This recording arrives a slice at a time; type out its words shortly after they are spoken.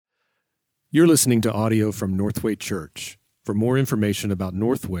You're listening to audio from Northway Church. For more information about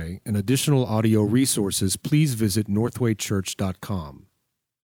Northway and additional audio resources, please visit northwaychurch.com.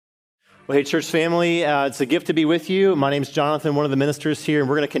 Well, hey, church family, it's a gift to be with you. My name's Jonathan, one of the ministers here, and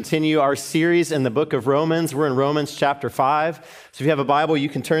we're going to continue our series in the book of Romans. We're in Romans chapter 5. So if you have a Bible, you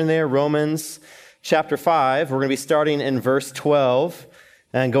can turn there, Romans chapter 5. We're going to be starting in verse 12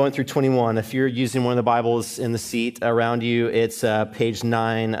 and going through 21. If you're using one of the Bibles in the seat around you, it's page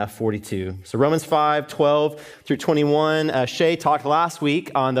 942. So Romans 5, 12 through 21. Shay talked last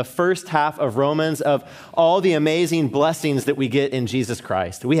week on the first half of Romans of all the amazing blessings that we get in Jesus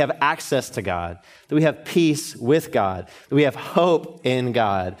Christ. That we have access to God, that we have peace with God, that we have hope in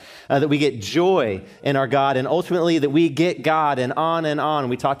God, that we get joy in our God, and ultimately that we get God, and on and on.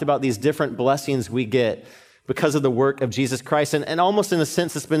 We talked about these different blessings we get because of the work of Jesus Christ. And almost in a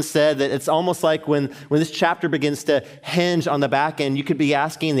sense, it's been said that it's almost like when this chapter begins to hinge on the back end, you could be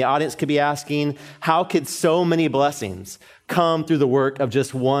asking, the audience could be asking, how could so many blessings come through the work of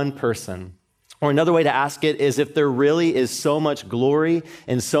just one person? Or another way to ask it is, if there really is so much glory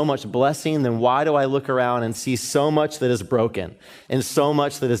and so much blessing, then why do I look around and see so much that is broken and so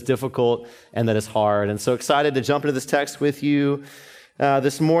much that is difficult and that is hard? And so excited to jump into this text with you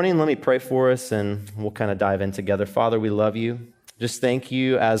this morning. Let me pray for us and we'll kind of dive in together. Father, we love you. Just thank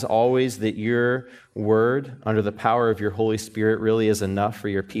you, as always, that your word, under the power of your Holy Spirit, really is enough for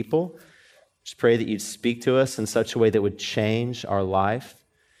your people. Just pray that you'd speak to us in such a way that would change our life,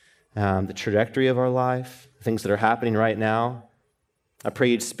 the trajectory of our life, things that are happening right now. I pray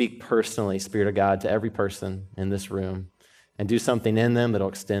you'd speak personally, Spirit of God, to every person in this room and do something in them that'll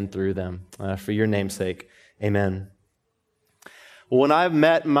extend through them. For your name's sake, amen. Well, when I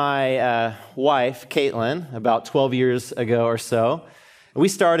met my wife, Caitlin, about 12 years ago or so, we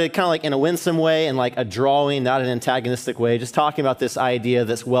started kind of like in a winsome way and like a drawing, not an antagonistic way, just talking about this idea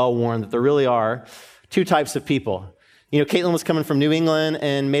that's well-worn, that there really are two types of people. You know, Caitlin was coming from New England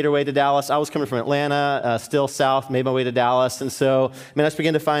and made her way to Dallas. I was coming from Atlanta, still south, made my way to Dallas. And so, I just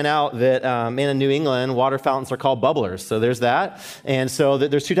began to find out that, in New England, water fountains are called bubblers. So there's that. And so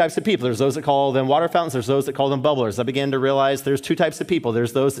there's two types of people. There's those that call them water fountains. There's those that call them bubblers. I began to realize there's two types of people.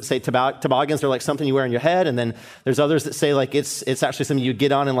 There's those that say toboggans are like something you wear on your head. And then there's others that say like it's actually something you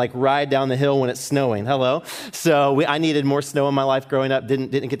get on and like ride down the hill when it's snowing. Hello. So I needed more snow in my life growing up.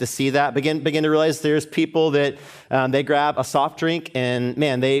 Didn't get to see that. Began to realize there's people that they grab a soft drink and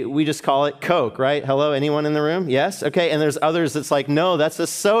we just call it Coke, right? Hello, anyone in the room? Yes? Okay. And there's others that's like, no, that's a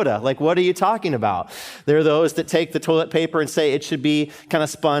soda. Like, what are you talking about? There are those that take the toilet paper and say it should be kind of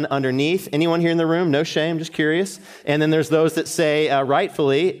spun underneath. Anyone here in the room? No shame, just curious. And then there's those that say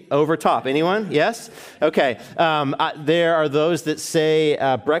rightfully over top. Anyone? Yes? Okay. There are those that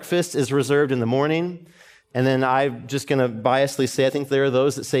say breakfast is reserved in the morning. And then I'm just going to biasly say, I think there are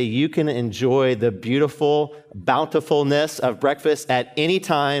those that say you can enjoy the beautiful bountifulness of breakfast at any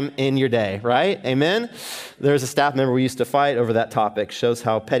time in your day, right? Amen? There's a staff member we used to fight over that topic. Shows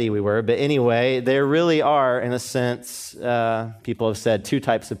how petty we were. But anyway, there really are, in a sense, people have said two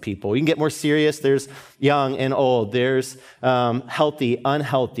types of people. You can get more serious. There's young and old. There's healthy,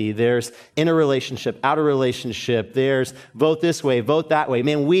 unhealthy. There's in a relationship, out of relationship. There's vote this way, vote that way.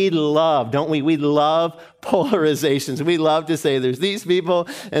 Man, we love, don't we? We love polarizations. We love to say there's these people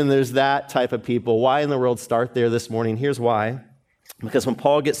and there's that type of people. Why in the world start there this morning? Here's why. Because when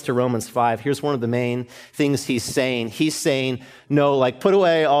Paul gets to Romans 5, here's one of the main things he's saying. He's saying, no, like put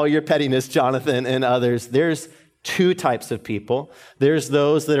away all your pettiness, Jonathan and others. There's two types of people. There's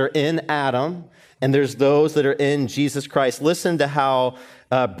those that are in Adam and there's those that are in Jesus Christ. Listen to how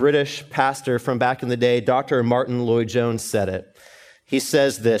a British pastor from back in the day, Dr. Martin Lloyd-Jones, said it. He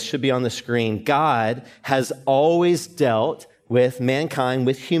says this, should be on the screen. God has always dealt with mankind,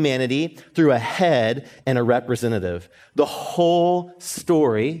 with humanity, through a head and a representative. The whole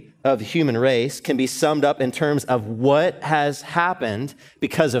story of the human race can be summed up in terms of what has happened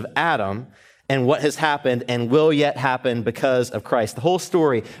because of Adam and what has happened and will yet happen because of Christ. The whole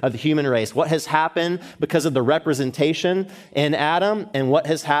story of the human race, what has happened because of the representation in Adam and what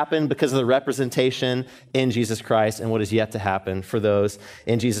has happened because of the representation in Jesus Christ and what is yet to happen for those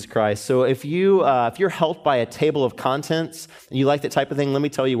in Jesus Christ. So if you're helped by a table of contents, and you like that type of thing, let me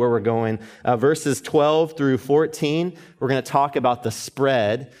tell you where we're going. Verses 12 through 14, we're going to talk about the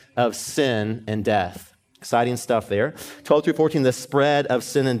spread of sin and death. Exciting stuff there. 12 through 14, the spread of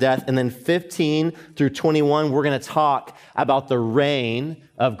sin and death. And then 15 through 21, we're going to talk about the reign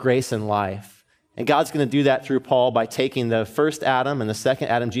of grace and life. And God's going to do that through Paul by taking the first Adam and the second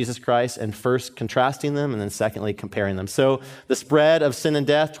Adam, Jesus Christ, and first contrasting them and then secondly comparing them. So the spread of sin and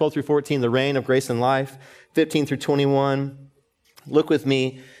death, 12 through 14, the reign of grace and life, 15 through 21. Look with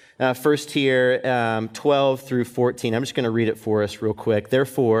me First here, 12 through 14. I'm just going to read it for us real quick.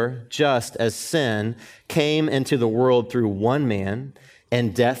 Therefore, just as sin came into the world through one man,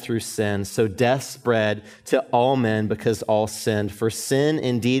 and death through sin, so death spread to all men because all sinned. For sin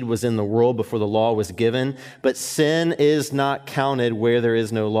indeed was in the world before the law was given, but sin is not counted where there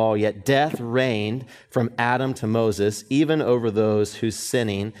is no law. Yet death reigned from Adam to Moses, even over those whose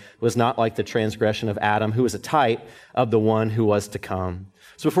sinning was not like the transgression of Adam, who was a type of the one who was to come.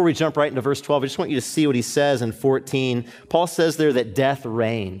 So before we jump right into verse 12, I just want you to see what he says in 14. Paul says there that death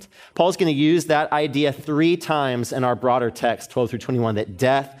reigned. Paul's going to use that idea 3 times in our broader text, 12 through 21, that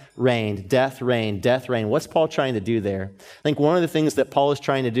death reigned, death reigned, death reigned. What's Paul trying to do there? I think one of the things that Paul is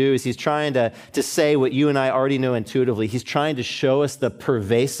trying to do is he's trying to say what you and I already know intuitively. He's trying to show us the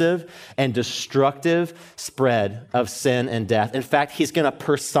pervasive and destructive spread of sin and death. In fact, he's going to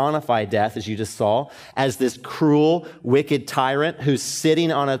personify death, as you just saw, as this cruel, wicked tyrant who's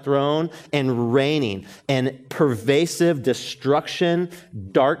sitting on a throne and reigning. And pervasive destruction,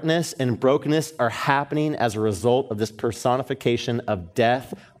 darkness, and brokenness are happening as a result of this personification of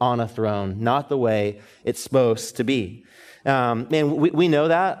death on a throne, not the way it's supposed to be. Man, we know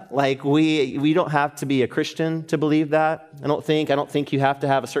that. Like, we don't have to be a Christian to believe that. I don't think you have to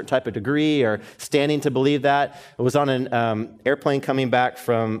have a certain type of degree or standing to believe that. I was on an airplane coming back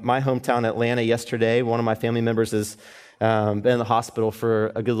from my hometown, Atlanta, yesterday. One of my family members has been in the hospital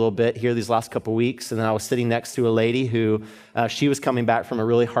for a good little bit here these last couple weeks. And then I was sitting next to a lady who, she was coming back from a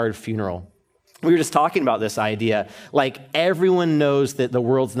really hard funeral. We were just talking about this idea, like everyone knows that the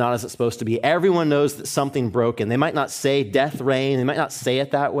world's not as it's supposed to be. Everyone knows that something broken. They might not say death reigned. They might not say it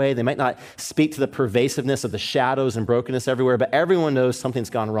that way. They might not speak to the pervasiveness of the shadows and brokenness everywhere, but everyone knows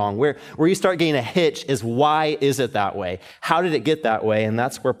something's gone wrong. Where you start getting a hitch is, why is it that way? How did it get that way? And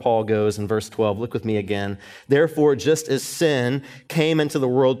that's where Paul goes in verse 12. Look with me again. Therefore, just as sin came into the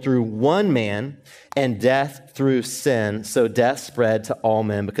world through one man, and death through sin, so death spread to all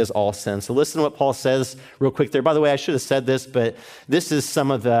men because all sin. So listen to what Paul says real quick there. By the way, I should have said this, but this is some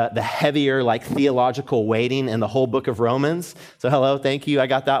of the heavier, like, theological weighting in the whole book of Romans. So hello, thank you. I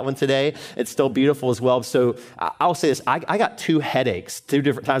got that one today. It's still beautiful as well. So I'll say this. I got 2 headaches 2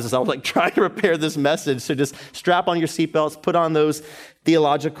 different times as I was like trying to prepare this message. So just strap on your seatbelts, put on those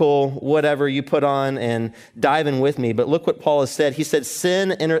theological whatever you put on, and dive in with me. But look what Paul has said. He said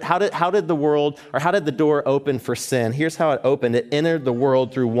sin entered. How did the door open for sin? Here's how it opened. It entered the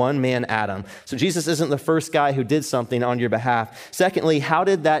world through one man, Adam. So Jesus isn't the first guy who did something on your behalf. Secondly, how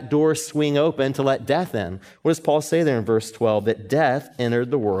did that door swing open to let death in? What does Paul say there in verse 12? That death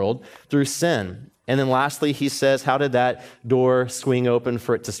entered the world through sin. And then lastly, he says, how did that door swing open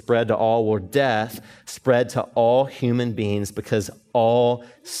for it to spread to all? Well, death spread to all human beings because all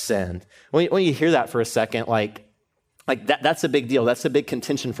sinned. When you hear that for a second, like that's a big deal. That's a big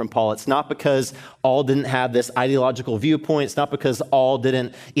contention from Paul. It's not because all didn't have this ideological viewpoint. It's not because all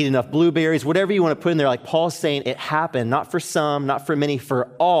didn't eat enough blueberries, whatever you want to put in there. Like, Paul's saying it happened, not for some, not for many,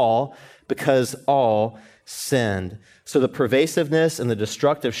 for all, because all sinned. So the pervasiveness and the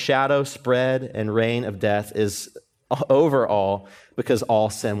destructive shadow, spread, and reign of death is over all because all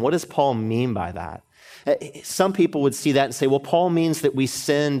sin. What does Paul mean by that? Some people would see that and say, well, Paul means that we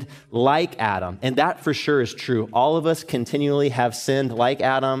sinned like Adam. And that for sure is true. All of us continually have sinned like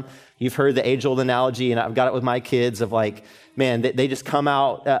Adam. You've heard the age-old analogy, and I've got it with my kids of like, man, they just come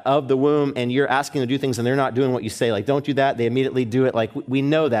out of the womb and you're asking them to do things and they're not doing what you say. Like, don't do that. They immediately do it. Like, we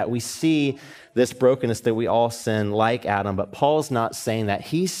know that. We see this brokenness that we all sin like Adam. But Paul's not saying that.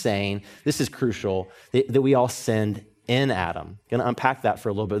 He's saying, this is crucial, that we all sinned in Adam. I'm going to unpack that for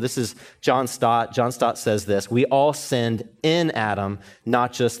a little bit. This is John Stott. John Stott says this: we all sinned in Adam,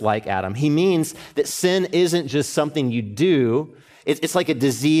 not just like Adam. He means that sin isn't just something you do. It's like a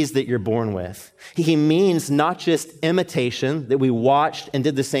disease that you're born with. He means not just imitation, that we watched and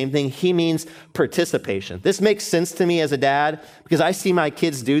did the same thing. He means participation. This makes sense to me as a dad because I see my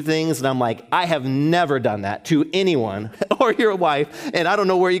kids do things and I'm like, I have never done that to anyone or your wife, and I don't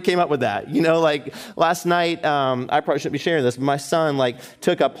know where you came up with that. You know, like last night, I probably shouldn't be sharing this, but my son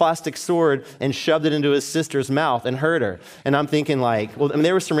took a plastic sword and shoved it into his sister's mouth and hurt her. And I'm thinking like, well, I mean,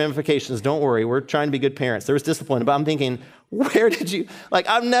 there were some ramifications. Don't worry. We're trying to be good parents. There was discipline, but I'm thinking, where did you,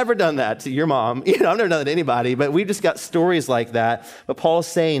 I've never done that to your mom. I've never done that to anybody, but we just got stories like that. But Paul's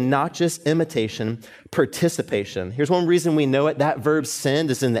saying not just imitation, participation. Here's one reason we know it. That verb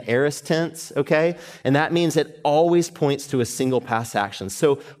sinned is in the aorist tense, okay? And that means it always points to a single past action.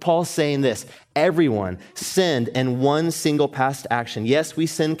 So Paul's saying this: everyone sinned in one single past action. Yes, we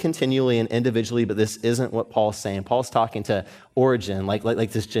sin continually and individually, but this isn't what Paul's saying. Paul's talking to origin, like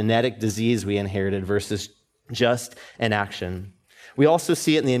this genetic disease we inherited versus just an action. We also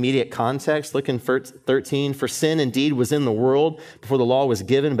see it in the immediate context. Look in 13. For sin indeed was in the world before the law was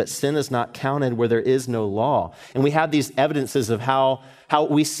given, but sin is not counted where there is no law. And we have these evidences of how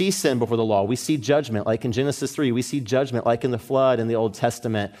we see sin before the law. We see judgment, like in Genesis 3. We see judgment, like in the flood in the Old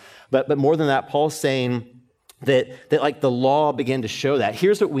Testament. But more than that, Paul's saying that like the law began to show that.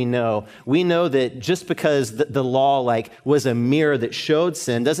 Here's what we know. We know that just because the law like was a mirror that showed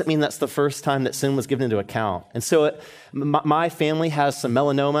sin doesn't mean that's the first time that sin was given into account. And so my family has some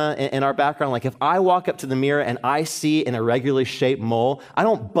melanoma in our background. Like if I walk up to the mirror and I see an irregularly shaped mole, I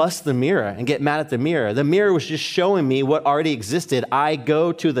don't bust the mirror and get mad at the mirror. The mirror was just showing me what already existed. I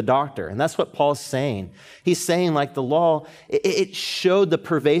go to the doctor. And that's what Paul's saying. He's saying like the law, it showed the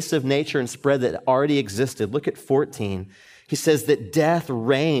pervasive nature and spread that already existed. Look at 14. He says that death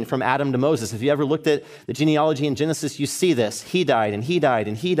reigned from Adam to Moses. If you ever looked at the genealogy in Genesis, you see this. He died, and he died,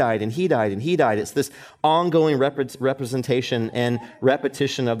 and he died, and he died, and he died. It's this ongoing representation and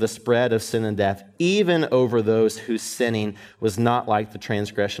repetition of the spread of sin and death, even over those whose sinning was not like the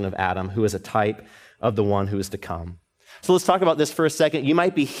transgression of Adam, who is a type of the one who is to come. So let's talk about this for a second. You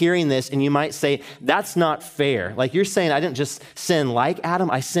might be hearing this and you might say, that's not fair. Like you're saying, I didn't just sin like Adam,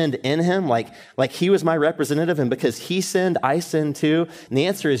 I sinned in him, like he was my representative, and because he sinned, I sinned too. And the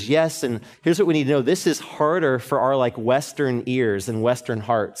answer is yes, and here's what we need to know. This is harder for our like Western ears and Western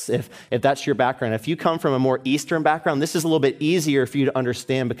hearts, if that's your background. If you come from a more Eastern background, this is a little bit easier for you to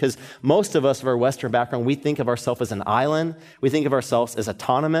understand, because most of us of our Western background, we think of ourselves as an island. We think of ourselves as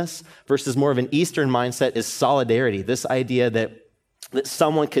autonomous, versus more of an Eastern mindset is solidarity. This idea that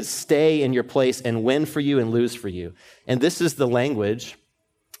someone could stay in your place and win for you and lose for you. And this is the language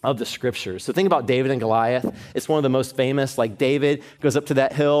of the scriptures. So think about David and Goliath. It's one of the most famous. Like David goes up to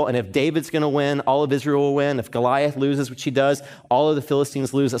that hill, and if David's going to win, all of Israel will win. If Goliath loses, which he does, all of the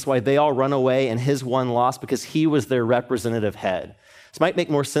Philistines lose. That's why they all run away, and his one lost, because he was their representative head. This might make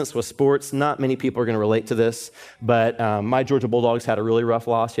more sense with sports. Not many people are going to relate to this, but my Georgia Bulldogs had a really rough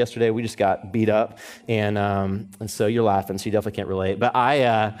loss yesterday. We just got beat up, and so you're laughing, so you definitely can't relate. But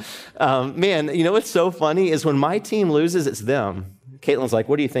man, you know what's so funny is when my team loses, it's them. Caitlin's like,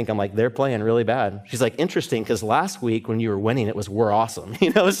 what do you think? I'm like, they're playing really bad. She's like, interesting, because last week when you were winning, it was we're awesome.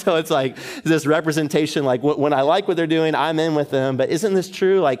 So it's like this representation, like when I like what they're doing, I'm in with them. But isn't this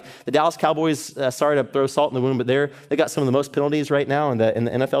true? Like the Dallas Cowboys, sorry to throw salt in the wound, but they got some of the most penalties right now in the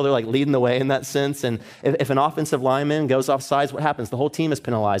NFL. They're like leading the way in that sense. And if an offensive lineman goes off sides, what happens? The whole team is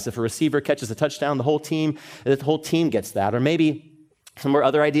penalized. If a receiver catches a touchdown, the whole team gets that. Or maybe some more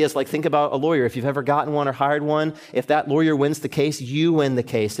other ideas, like think about a lawyer. If you've ever gotten one or hired one, if that lawyer wins the case, you win the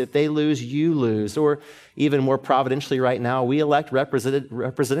case. If they lose, you lose. Or even more providentially right now, we elect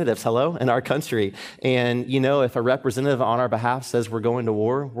representatives, in our country. And, if a representative on our behalf says we're going to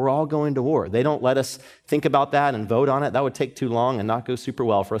war, we're all going to war. They don't let us think about that and vote on it. That would take too long and not go super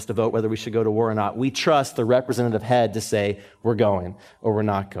well for us to vote whether we should go to war or not. We trust the representative head to say we're going or we're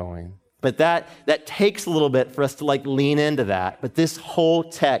not going. But that takes a little bit for us to lean into that. But this whole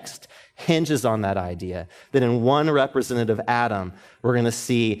text hinges on that idea that in one representative Adam, we're going to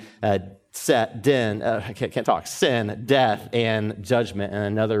see sin, death, and judgment. And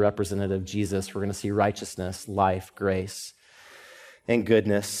another representative, Jesus, we're going to see righteousness, life, grace, and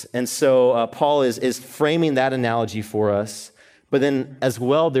goodness. And so Paul is framing that analogy for us. But then as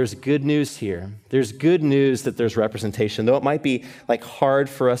well, there's good news here. There's good news that there's representation. Though it might be hard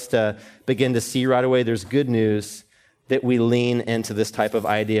for us to begin to see right away, there's good news that we lean into this type of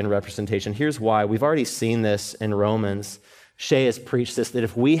idea and representation. Here's why. We've already seen this in Romans. Shay has preached this, that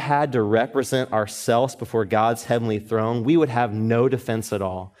if we had to represent ourselves before God's heavenly throne, we would have no defense at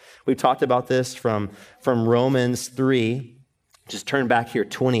all. We've talked about this from Romans 3. Just turn back here,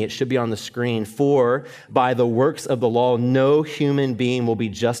 20. It should be on the screen. For by the works of the law, no human being will be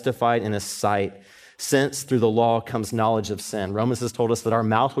justified in his sight, since through the law comes knowledge of sin. Romans has told us that our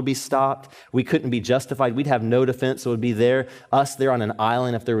mouth would be stopped. We couldn't be justified. We'd have no defense. It would be us there on an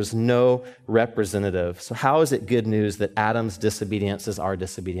island if there was no representative. So how is it good news that Adam's disobedience is our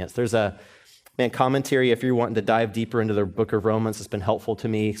disobedience? There's a commentary, if you're wanting to dive deeper into the book of Romans, it's been helpful to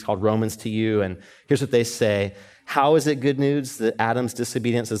me. It's called Romans to You. And here's what they say. How is it good news that Adam's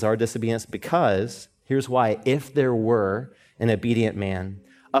disobedience is our disobedience? Because, here's why, if there were an obedient man,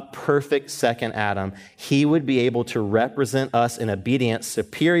 a perfect second Adam, he would be able to represent us in obedience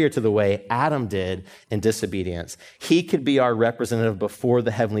superior to the way Adam did in disobedience. He could be our representative before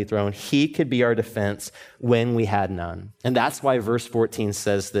the heavenly throne. He could be our defense when we had none. And that's why verse 14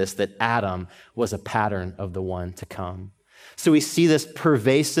 says this, that Adam was a pattern of the one to come. So we see this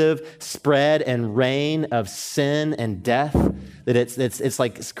pervasive spread and reign of sin and death, that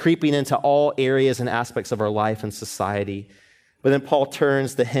it's creeping into all areas and aspects of our life and society. But then Paul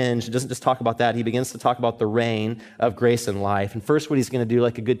turns the hinge. He doesn't just talk about that. He begins to talk about the reign of grace and life. And first, what he's going to do,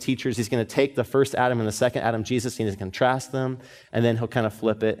 like a good teacher, is he's going to take the first Adam and the second Adam, Jesus, and he's going to contrast them, and then he'll kind of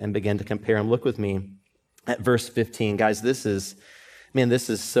flip it and begin to compare them. Look with me at verse 15. Guys, this is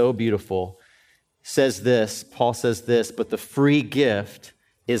so beautiful. Paul says this, but the free gift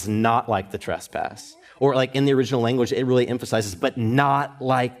is not like the trespass. Or like in the original language, it really emphasizes, but not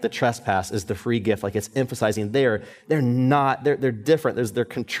like the trespass is the free gift. Like it's emphasizing they're different. They're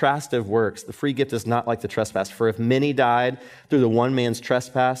contrastive works. The free gift is not like the trespass. For if many died through the one man's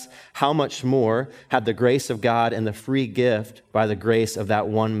trespass, how much more have the grace of God and the free gift by the grace of that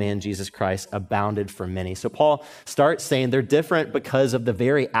one man, Jesus Christ, abounded for many. So Paul starts saying they're different because of the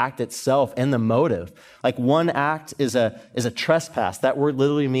very act itself and the motive. Like one act is a trespass. That word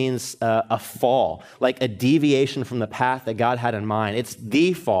literally means a fall, like a deviation from the path that God had in mind. It's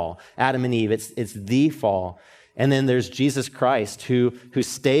the fall, Adam and Eve. It's the fall. And then there's Jesus Christ who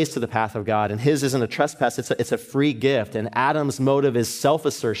stays to the path of God. And his isn't a trespass, it's a free gift. And Adam's motive is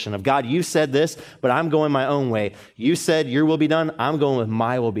self-assertion of God, you said this, but I'm going my own way. You said your will be done, I'm going with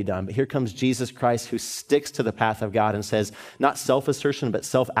my will be done. But here comes Jesus Christ who sticks to the path of God and says, not self-assertion, but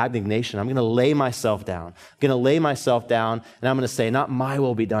self-abnegation. I'm going to lay myself down. And I'm going to say, not my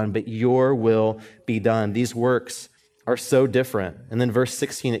will be done, but your will be done. These works are so different. And then verse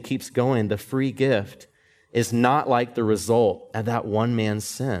 16, it keeps going. The free gift is not like the result of that one man's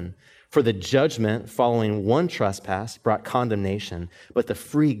sin. For the judgment following one trespass brought condemnation, but the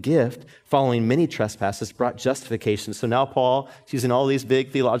free gift following many trespasses brought justification. So now Paul is using all these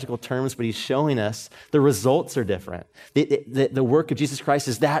big theological terms, but he's showing us the results are different. The work of Jesus Christ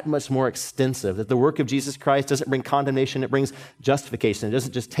is that much more extensive, that the work of Jesus Christ doesn't bring condemnation, it brings justification. It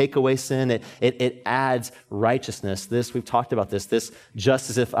doesn't just take away sin, it adds righteousness. We've talked about this just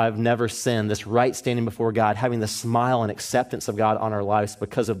as if I've never sinned, this right standing before God, having the smile and acceptance of God on our lives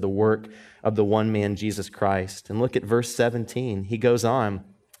because of the work of the one man, Jesus Christ. And look at verse 17. He goes on,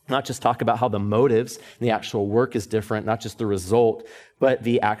 not just talk about how the motives and the actual work is different, not just the result, but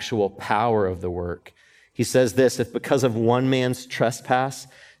the actual power of the work. He says this, if because of one man's trespass,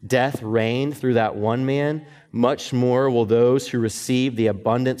 death reigned through that one man, much more will those who receive the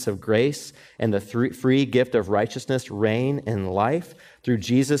abundance of grace and the free gift of righteousness reign in life through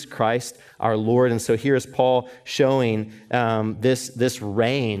Jesus Christ our Lord. And so here's Paul showing this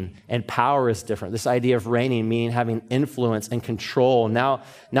reign and power is different. This idea of reigning, meaning having influence and control. Now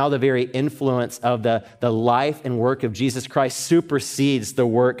the very influence of the life and work of Jesus Christ supersedes the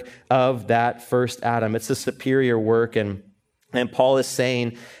work of that first Adam. It's a superior work. And Paul is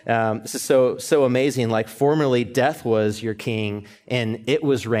saying, this is so amazing, like formerly death was your king and it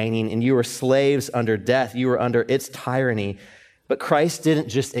was reigning and you were slaves under death. You were under its tyranny. But Christ didn't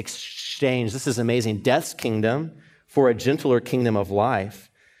just exchange, this is amazing, death's kingdom for a gentler kingdom of life.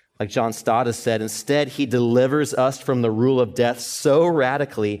 Like John Stott has said, instead, he delivers us from the rule of death so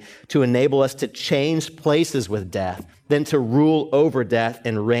radically to enable us to change places with death, then to rule over death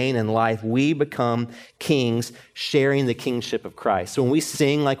and reign in life. We become kings sharing the kingship of Christ. So when we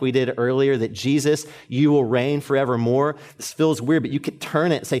sing like we did earlier that Jesus, you will reign forevermore, this feels weird, but you could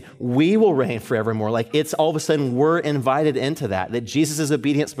turn it and say, we will reign forevermore. Like it's all of a sudden we're invited into that Jesus'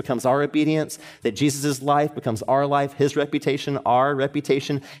 obedience becomes our obedience, that Jesus' life becomes our life, his reputation, our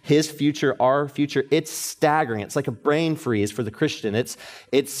reputation, his future, our future. It's staggering. It's like a brain freeze for the Christian.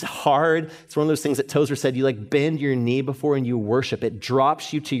 It's hard. It's one of those things that Tozer said, you like bend your knee before and you worship. It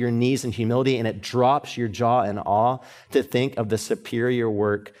drops you to your knees in humility and it drops your jaw in awe to think of the superior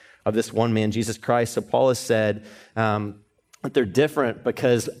work of this one man, Jesus Christ. So Paul has said that they're different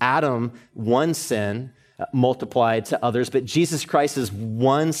because Adam, one sin, multiplied to others, but Jesus Christ's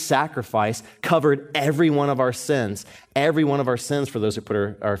one sacrifice covered every one of our sins for those who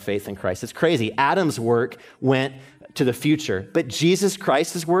put our faith in Christ. It's crazy. Adam's work went to the future, but Jesus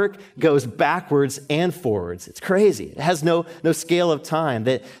Christ's work goes backwards and forwards. It's crazy. It has no scale of time.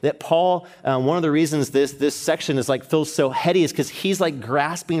 That Paul, one of the reasons this section is like feels so heady is because he's like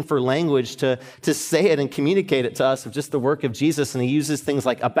grasping for language to say it and communicate it to us of just the work of Jesus, and he uses things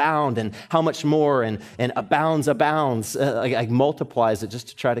like abound and how much more and abounds, like multiplies it just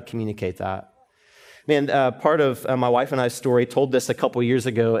to try to communicate that. Man, part of my wife and I's story told this a couple years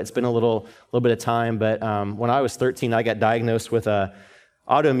ago. It's been a little bit of time, but when I was 13, I got diagnosed with a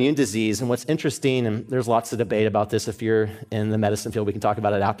autoimmune disease. And what's interesting, and there's lots of debate about this. If you're in the medicine field, we can talk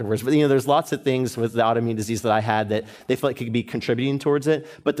about it afterwards. But there's lots of things with the autoimmune disease that I had that they felt like could be contributing towards it.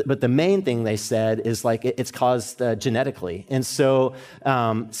 But the main thing they said is like it's caused genetically. And so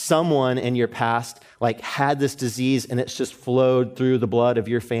someone in your past like had this disease, and it's just flowed through the blood of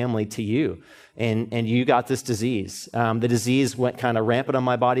your family to you. and you got this disease. The disease went kind of rampant on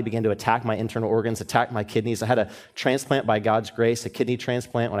my body, began to attack my internal organs, attack my kidneys. I had a transplant by God's grace, a kidney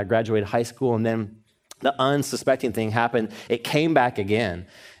transplant when I graduated high school, and then the unsuspecting thing happened. It came back again.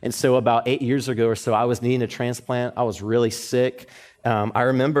 And so about 8 years ago or so, I was needing a transplant. I was really sick. I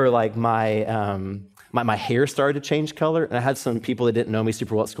remember like my hair started to change color, and I had some people that didn't know me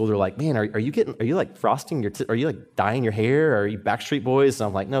super well at school. They're like, "Man, are you like frosting your? Are you like dyeing your hair? Or are you Backstreet Boys?" And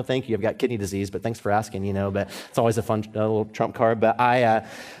I'm like, "No, thank you. I've got kidney disease, but thanks for asking." But it's always a fun little trump card. But I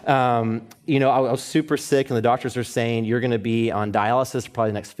was super sick, and the doctors are saying you're going to be on dialysis for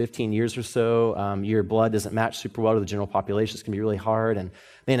probably the next 15 years or so. Your blood doesn't match super well to the general population. It's going to be really hard. And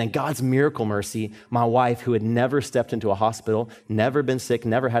man, in God's miracle mercy, my wife, who had never stepped into a hospital, never been sick,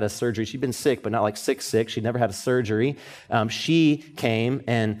 never had a surgery. She'd been sick, but not like sick. She'd never had a surgery. She came,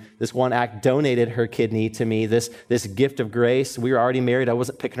 and this one act donated her kidney to me, this gift of grace. We were already married. I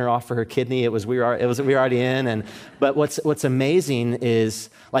wasn't picking her off for her kidney. We were already in. But what's amazing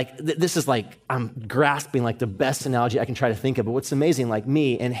is, like, this is like, I'm grasping like the best analogy I can try to think of. But what's amazing, like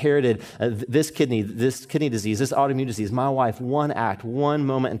me, inherited this kidney disease, this autoimmune disease. My wife, one act, one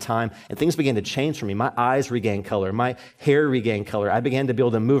moment in time, and things began to change for me. My eyes regained color. My hair regained color. I began to be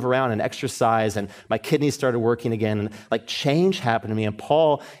able to move around and exercise, and my kidneys started working again. And like change happened to me. And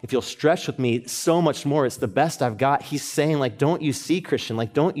Paul, if you'll stretch with me so much more, it's the best I've got. He's saying, like, don't you see, Christian?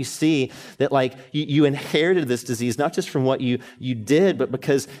 Like, don't you see that, like, you inherited this disease, not just from what you did, but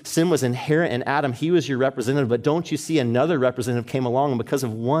because sin was inherent in Adam, he was your representative. But don't you see another representative came along, and because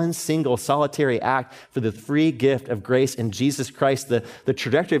of one single solitary act for the free gift of grace in Jesus Christ, the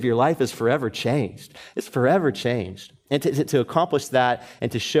trajectory of your life is forever changed. It's forever changed. And to accomplish that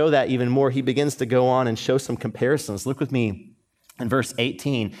and to show that even more, he begins to go on and show some comparisons. Look with me in verse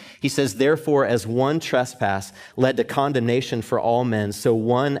 18. He says, "Therefore, as one trespass led to condemnation for all men, so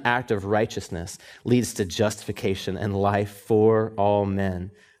one act of righteousness leads to justification and life for all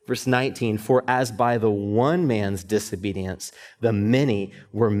men." Verse 19, "For as by the one man's disobedience, the many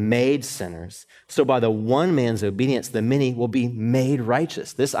were made sinners, so by the one man's obedience, the many will be made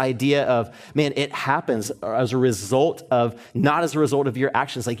righteous." This idea of, man, it happens as a result of, not as a result of your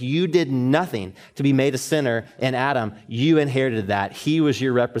actions. Like, you did nothing to be made a sinner in Adam. You inherited that. He was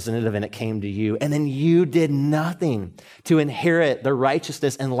your representative, and it came to you. And then you did nothing to inherit the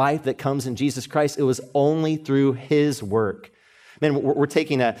righteousness and life that comes in Jesus Christ. It was only through his work. Man, we're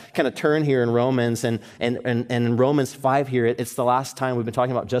taking a kind of turn here in Romans, and in Romans 5 here, it's the last time we've been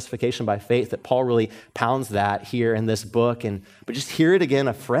talking about justification by faith that Paul really pounds that here in this book. But just hear it again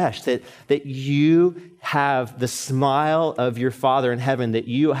afresh, that you have the smile of your Father in heaven, that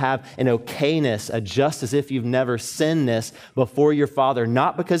you have an okayness, a just as if you've never sinnedness before your Father,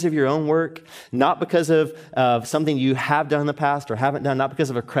 not because of your own work, not because of something you have done in the past or haven't done, not because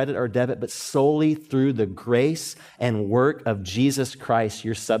of a credit or debit, but solely through the grace and work of Jesus Christ,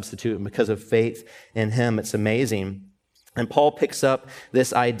 your substitute, and because of faith in him. It's amazing. And Paul picks up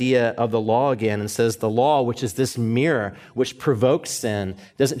this idea of the law again and says the law, which is this mirror, which provokes sin,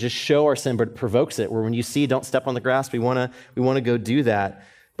 doesn't just show our sin, but it provokes it. Where when you see, don't step on the grass, we want to go do that.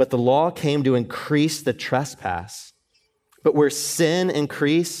 But the law came to increase the trespass. But where sin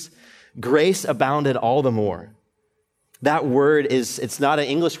increased, grace abounded all the more. That word it's not an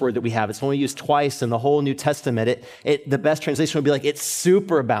English word that we have. It's only used twice in the whole New Testament. The best translation would be like, it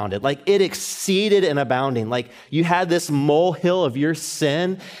superabounded. Like, it exceeded in abounding. Like, you had this molehill of your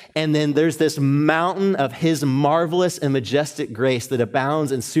sin, and then there's this mountain of his marvelous and majestic grace that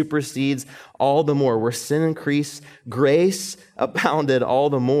abounds and supersedes all the more. Where sin increased, grace abounded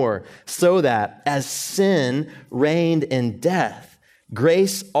all the more. So that as sin reigned in death,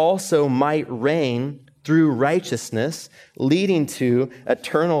 grace also might reign through righteousness, leading to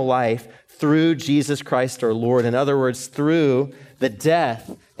eternal life through Jesus Christ our Lord. In other words, through the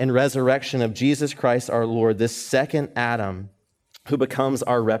death and resurrection of Jesus Christ our Lord, this second Adam who becomes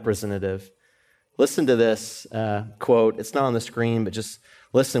our representative. Listen to this quote. It's not on the screen, but just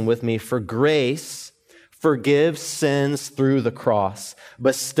listen with me. "For grace forgives sins through the cross,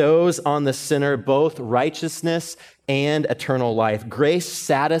 bestows on the sinner both righteousness and eternal life. Grace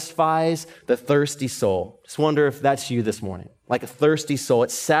satisfies the thirsty soul." Just wonder if that's you this morning. Like a thirsty soul,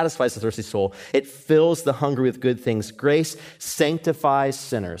 it satisfies the thirsty soul. It fills the hungry with good things. Grace sanctifies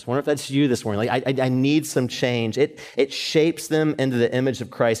sinners. Wonder if that's you this morning. Like, I need some change. It shapes them into the image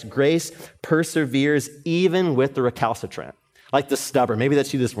of Christ. Grace perseveres even with the recalcitrant. Like the stubborn. Maybe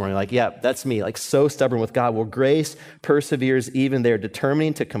that's you this morning. Like, yeah, that's me. Like, so stubborn with God. Well, grace perseveres even there,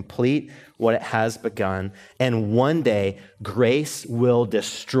 determining to complete what it has begun. And one day, grace will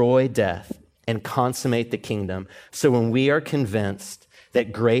destroy death and consummate the kingdom. So when we are convinced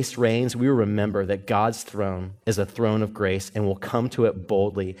that grace reigns, we will remember that God's throne is a throne of grace and will come to it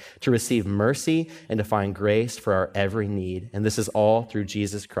boldly to receive mercy and to find grace for our every need. And this is all through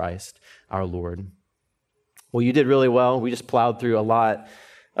Jesus Christ, our Lord. Well, you did really well. We just plowed through a lot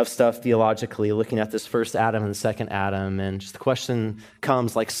of stuff theologically, looking at this first Adam and the second Adam. And just the question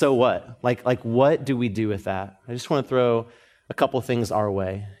comes like, so what? Like what do we do with that? I just want to throw a couple things our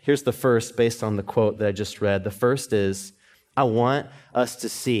way. Here's the first based on the quote that I just read. The first is, I want us to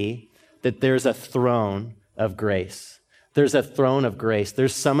see that there's a throne of grace. There's a throne of grace.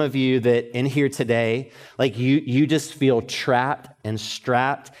 There's some of you that in here today, like you just feel trapped and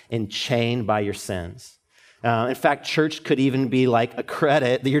strapped and chained by your sins. In fact, church could even be like a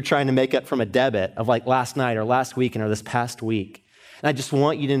credit that you're trying to make up from a debit of like last night or last weekend or this past week. And I just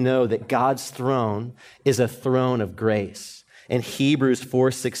want you to know that God's throne is a throne of grace. And Hebrews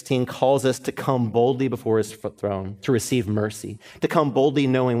 4:16 calls us to come boldly before his throne to receive mercy, to come boldly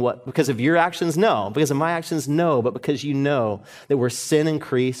knowing what, because of your actions, no, because of my actions, no, but because you know that where sin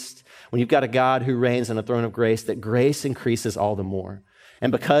increased, when you've got a God who reigns on a throne of grace, that grace increases all the more.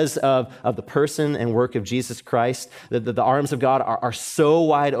 And because of the person and work of Jesus Christ, the arms of God are so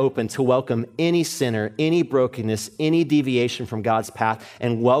wide open to welcome any sinner, any brokenness, any deviation from God's path,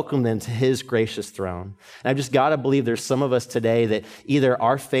 and welcome them to his gracious throne. And I've just got to believe there's some of us today that either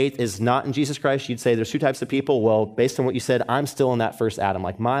our faith is not in Jesus Christ. You'd say there's two types of people. Well, based on what you said, I'm still in that first Adam.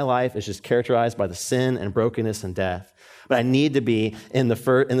 Like my life is just characterized by the sin and brokenness and death. But I need to be in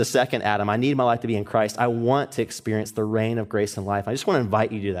the second Adam. I need my life to be in Christ. I want to experience the reign of grace in life. I just want to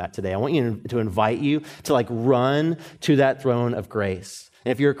invite you to that today. I want you to invite you to like run to that throne of grace.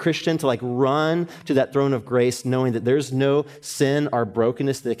 And if you're a Christian, to like run to that throne of grace, knowing that there's no sin or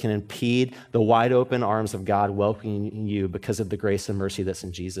brokenness that can impede the wide open arms of God welcoming you because of the grace and mercy that's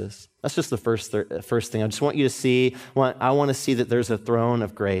in Jesus. That's just the first thing. I just want you to see, I want to see that there's a throne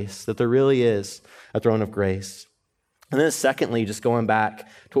of grace, that there really is a throne of grace. And then secondly, just going back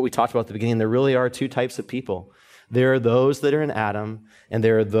to what we talked about at the beginning, there really are two types of people. There are those that are in Adam, and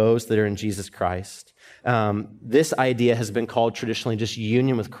there are those that are in Jesus Christ. This idea has been called traditionally just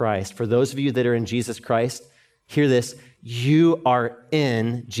union with Christ. For those of you that are in Jesus Christ, hear this, you are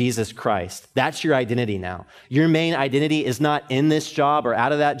in Jesus Christ. That's your identity now. Your main identity is not in this job or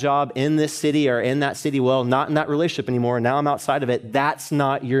out of that job, in this city or in that city. Well, not in that relationship anymore. Now I'm outside of it. That's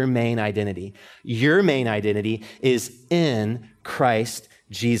not your main identity. Your main identity is in Christ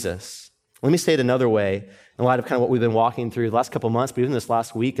Jesus. Let me say it another way in light of kind of what we've been walking through the last couple of months, but even this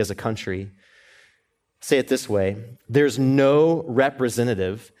last week as a country. Say it this way. There's no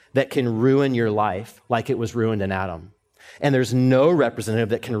representative that can ruin your life like it was ruined in Adam. And there's no representative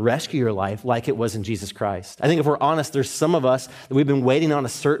that can rescue your life like it was in Jesus Christ. I think if we're honest, there's some of us that we've been waiting on a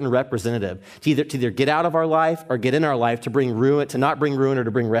certain representative to either get out of our life or get in our life to bring ruin, to not bring ruin or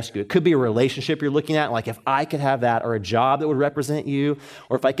to bring rescue. It could be a relationship you're looking at, like if I could have that, or a job that would represent you,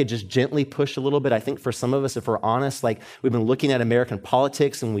 or if I could just gently push a little bit. I think for some of us, if we're honest, like we've been looking at American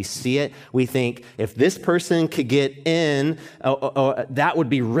politics and we see it, we think if this person could get in, that would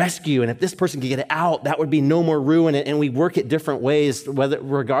be rescue. And if this person could get out, that would be no more ruin. And we work it different ways,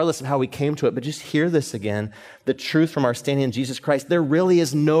 regardless of how we came to it. But just hear this again, the truth from our standing in Jesus Christ. There really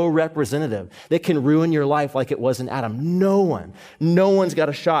is no representative that can ruin your life like it was in Adam. No one's got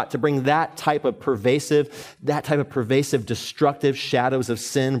a shot to bring that type of pervasive, destructive shadows of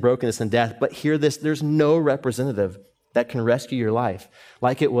sin, brokenness, and death. But hear this, there's no representative that can rescue your life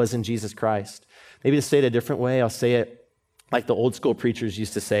like it was in Jesus Christ. Maybe to say it a different way, I'll say it like the old school preachers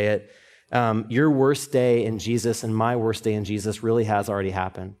used to say it. Your worst day in Jesus and my worst day in Jesus really has already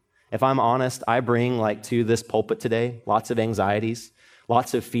happened. If I'm honest, I bring to this pulpit today lots of anxieties,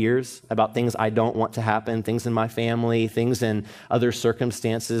 lots of fears about things I don't want to happen, things in my family, things in other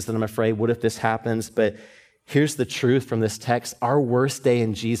circumstances that I'm afraid, what if this happens? But here's the truth from this text. Our worst day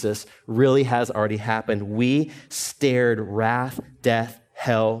in Jesus really has already happened. We stared wrath, death,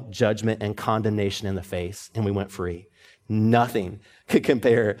 hell, judgment, and condemnation in the face, and we went free. Nothing could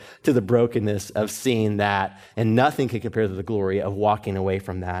compare to the brokenness of seeing that, and nothing could compare to the glory of walking away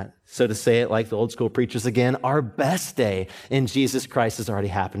from that. So to say it like the old school preachers again, our best day in Jesus Christ has already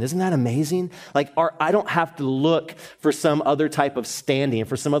happened. Isn't that amazing? I don't have to look for some other type of standing,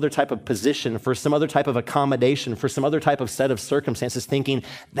 for some other type of position, for some other type of accommodation, for some other type of set of circumstances thinking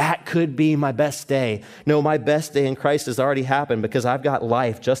that could be my best day. No, my best day in Christ has already happened because I've got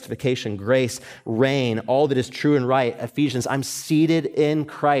life, justification, grace, reign, all that is true and right. Ephesians, I'm seated in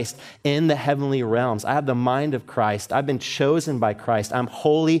Christ in the heavenly realms. I have the mind of Christ. I've been chosen by Christ. I'm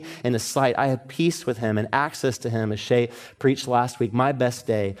holy in His sight. I have peace with Him and access to Him. As Shay preached last week, my best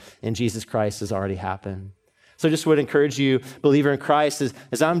day in Jesus Christ has already happened. So I just would encourage you, believer in Christ,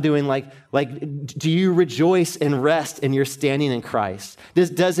 as I'm doing, do you rejoice and rest in your standing in Christ?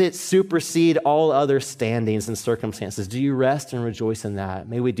 Does it supersede all other standings and circumstances? Do you rest and rejoice in that?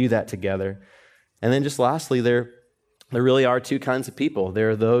 May we do that together. And then just lastly, there really are two kinds of people. There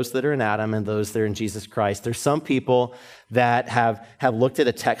are those that are in Adam and those that are in Jesus Christ. There's some people that have looked at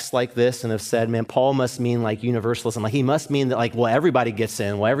a text like this and have said, man, Paul must mean like universalism. Like he must mean that everybody gets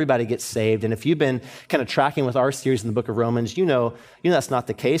in, everybody gets saved. And if you've been kind of tracking with our series in the book of Romans, you know that's not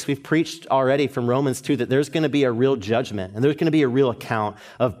the case. We've preached already from Romans 2 that there's going to be a real judgment and there's going to be a real account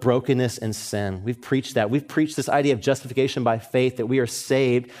of brokenness and sin. We've preached that. We've preached this idea of justification by faith, that we are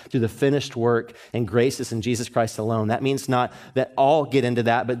saved through the finished work and graces in Jesus Christ alone. That means not that all get into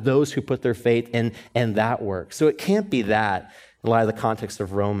that, but those who put their faith in that work. So it can't be that in light of the context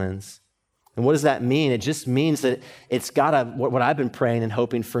of Romans. And what does that mean? It just means that it's got to, what I've been praying and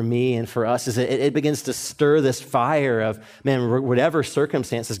hoping for me and for us is that it begins to stir this fire of, man, whatever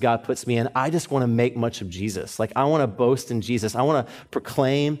circumstances God puts me in, I just want to make much of Jesus. Like I want to boast in Jesus. I want to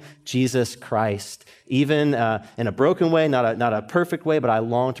proclaim Jesus Christ, even in a broken way, not a perfect way, but I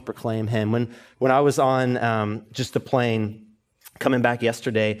long to proclaim him. When I was on just a plane, coming back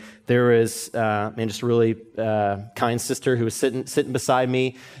yesterday, there was just a really kind sister who was sitting beside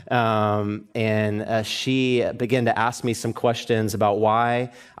me, and she began to ask me some questions about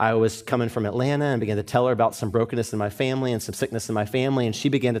why I was coming from Atlanta, and began to tell her about some brokenness in my family and some sickness in my family, and she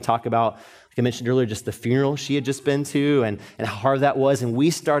began to talk about, like I mentioned earlier, just the funeral she had just been to and how hard that was. And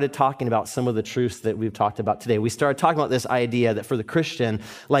we started talking about some of the truths that we've talked about today. We started talking about this idea that for the Christian,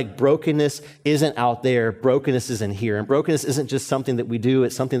 like brokenness isn't out there, brokenness is in here. And brokenness isn't just something that we do,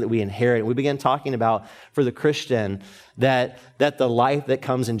 it's something that we inherit. And we began talking about for the Christian that the life that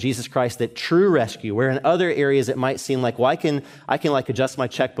comes in Jesus Christ, that true rescue, where in other areas it might seem like, well, I can like adjust my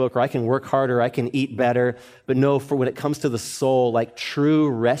checkbook, or I can work harder, I can eat better. But no, for when it comes to the soul, like true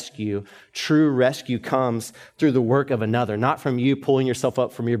rescue comes through the work of another, not from you pulling yourself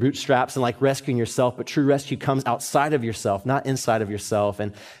up from your bootstraps and like rescuing yourself, but true rescue comes outside of yourself, not inside of yourself.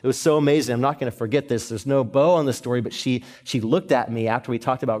 And it was so amazing. I'm not going to forget this. There's no bow on the story, but she looked at me after we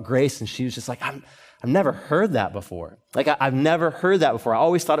talked about grace, and she was just like, I've never heard that before. Like, I've never heard that before. I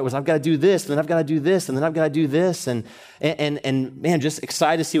always thought it was, I've got to do this, and then I've got to do this, and then I've got to do this. And man, just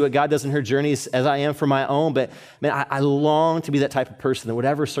excited to see what God does in her journeys as I am for my own. But man, I long to be that type of person that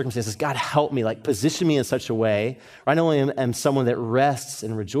whatever circumstances, God help me, like position me in such a way where I not only am someone that rests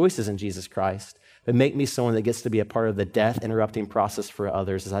and rejoices in Jesus Christ, but make me someone that gets to be a part of the death interrupting process for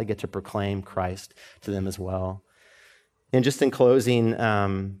others as I get to proclaim Christ to them as well. And just in closing,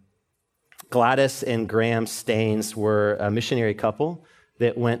 Gladys and Graham Staines were a missionary couple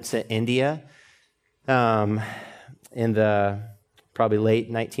that went to India in the probably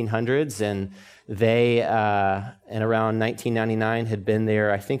late 1900s, and they, in around 1999, had been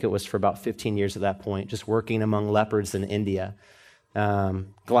there, I think it was for about 15 years at that point, just working among lepers in India.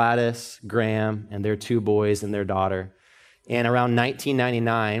 Gladys, Graham, and their two boys and their daughter. And around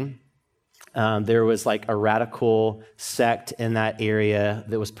 1999, there was like a radical sect in that area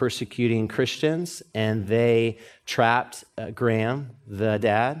that was persecuting Christians, and they trapped Graham, the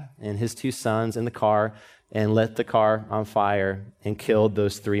dad, and his two sons in the car and lit the car on fire and killed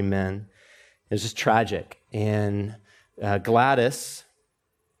those three men. It was just tragic. And Gladys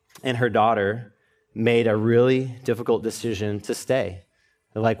and her daughter made a really difficult decision to stay.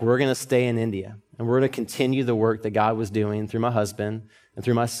 They're like, we're going to stay in India, and we're going to continue the work that God was doing through my husband and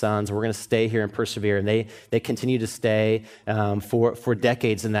through my sons. We're going to stay here and persevere. And they continue to stay for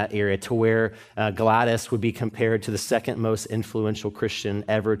decades in that area, to where Gladys would be compared to the second most influential Christian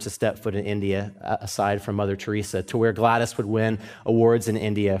ever to step foot in India, aside from Mother Teresa, to where Gladys would win awards in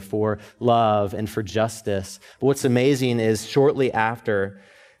India for love and for justice. But what's amazing is shortly after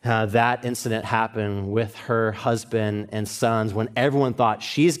that incident happened with her husband and sons, when everyone thought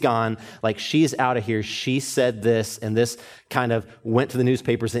she's gone, like she's out of here, she said this, and this kind of went to the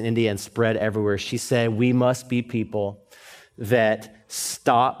newspapers in India and spread everywhere. She said, we must be people that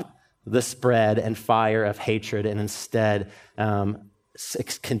stop the spread and fire of hatred and instead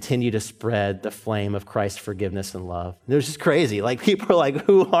continue to spread the flame of Christ's forgiveness and love. And it was just crazy. Like, people are like,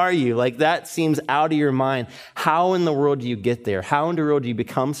 who are you? Like, that seems out of your mind. How in the world do you get there? How in the world do you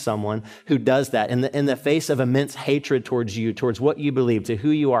become someone who does that? In the face of immense hatred towards you, towards what you believe, to who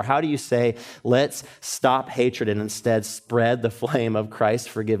you are, how do you say, let's stop hatred and instead spread the flame of Christ's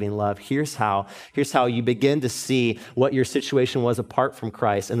forgiving love? Here's how you begin to see what your situation was apart from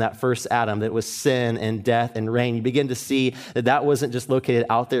Christ in that first Adam, that was sin and death and reign. You begin to see that wasn't just just located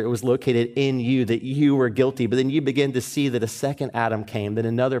out there, it was located in you, that you were guilty. But then you begin to see that a second Adam came, that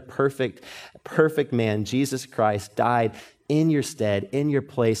another perfect man, Jesus Christ, died in your stead, in your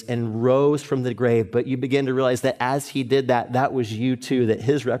place, and rose from the grave. But you begin to realize that as he did that, that was you too, that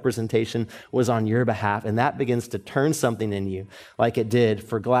his representation was on your behalf. And that begins to turn something in you, like it did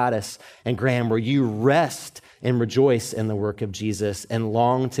for Gladys and Graham, where you rest and rejoice in the work of Jesus and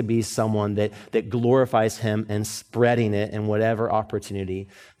long to be someone that glorifies him and spreading it in whatever opportunity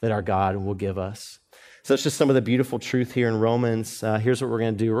that our God will give us. So it's just some of the beautiful truth here in Romans. Here's what we're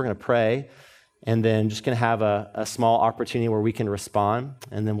going to do. We're going to pray, and then just going to have a small opportunity where we can respond,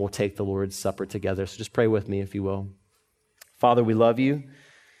 and then we'll take the Lord's Supper together. So just pray with me, if you will. Father, we love you.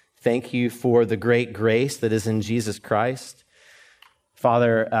 Thank you for the great grace that is in Jesus Christ.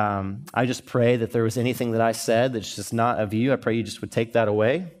 Father, I just pray that there was anything that I said that's just not of you. I pray you just would take that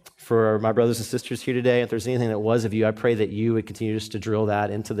away. For my brothers and sisters here today, if there's anything that was of you, I pray that you would continue just to drill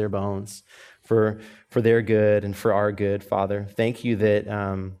that into their bones for their good and for our good, Father. Thank you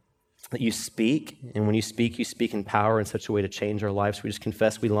that you speak, and when you speak in power in such a way to change our lives. We just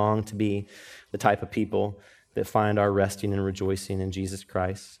confess we long to be the type of people that find our resting and rejoicing in Jesus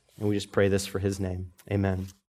Christ. And we just pray this for his name. Amen.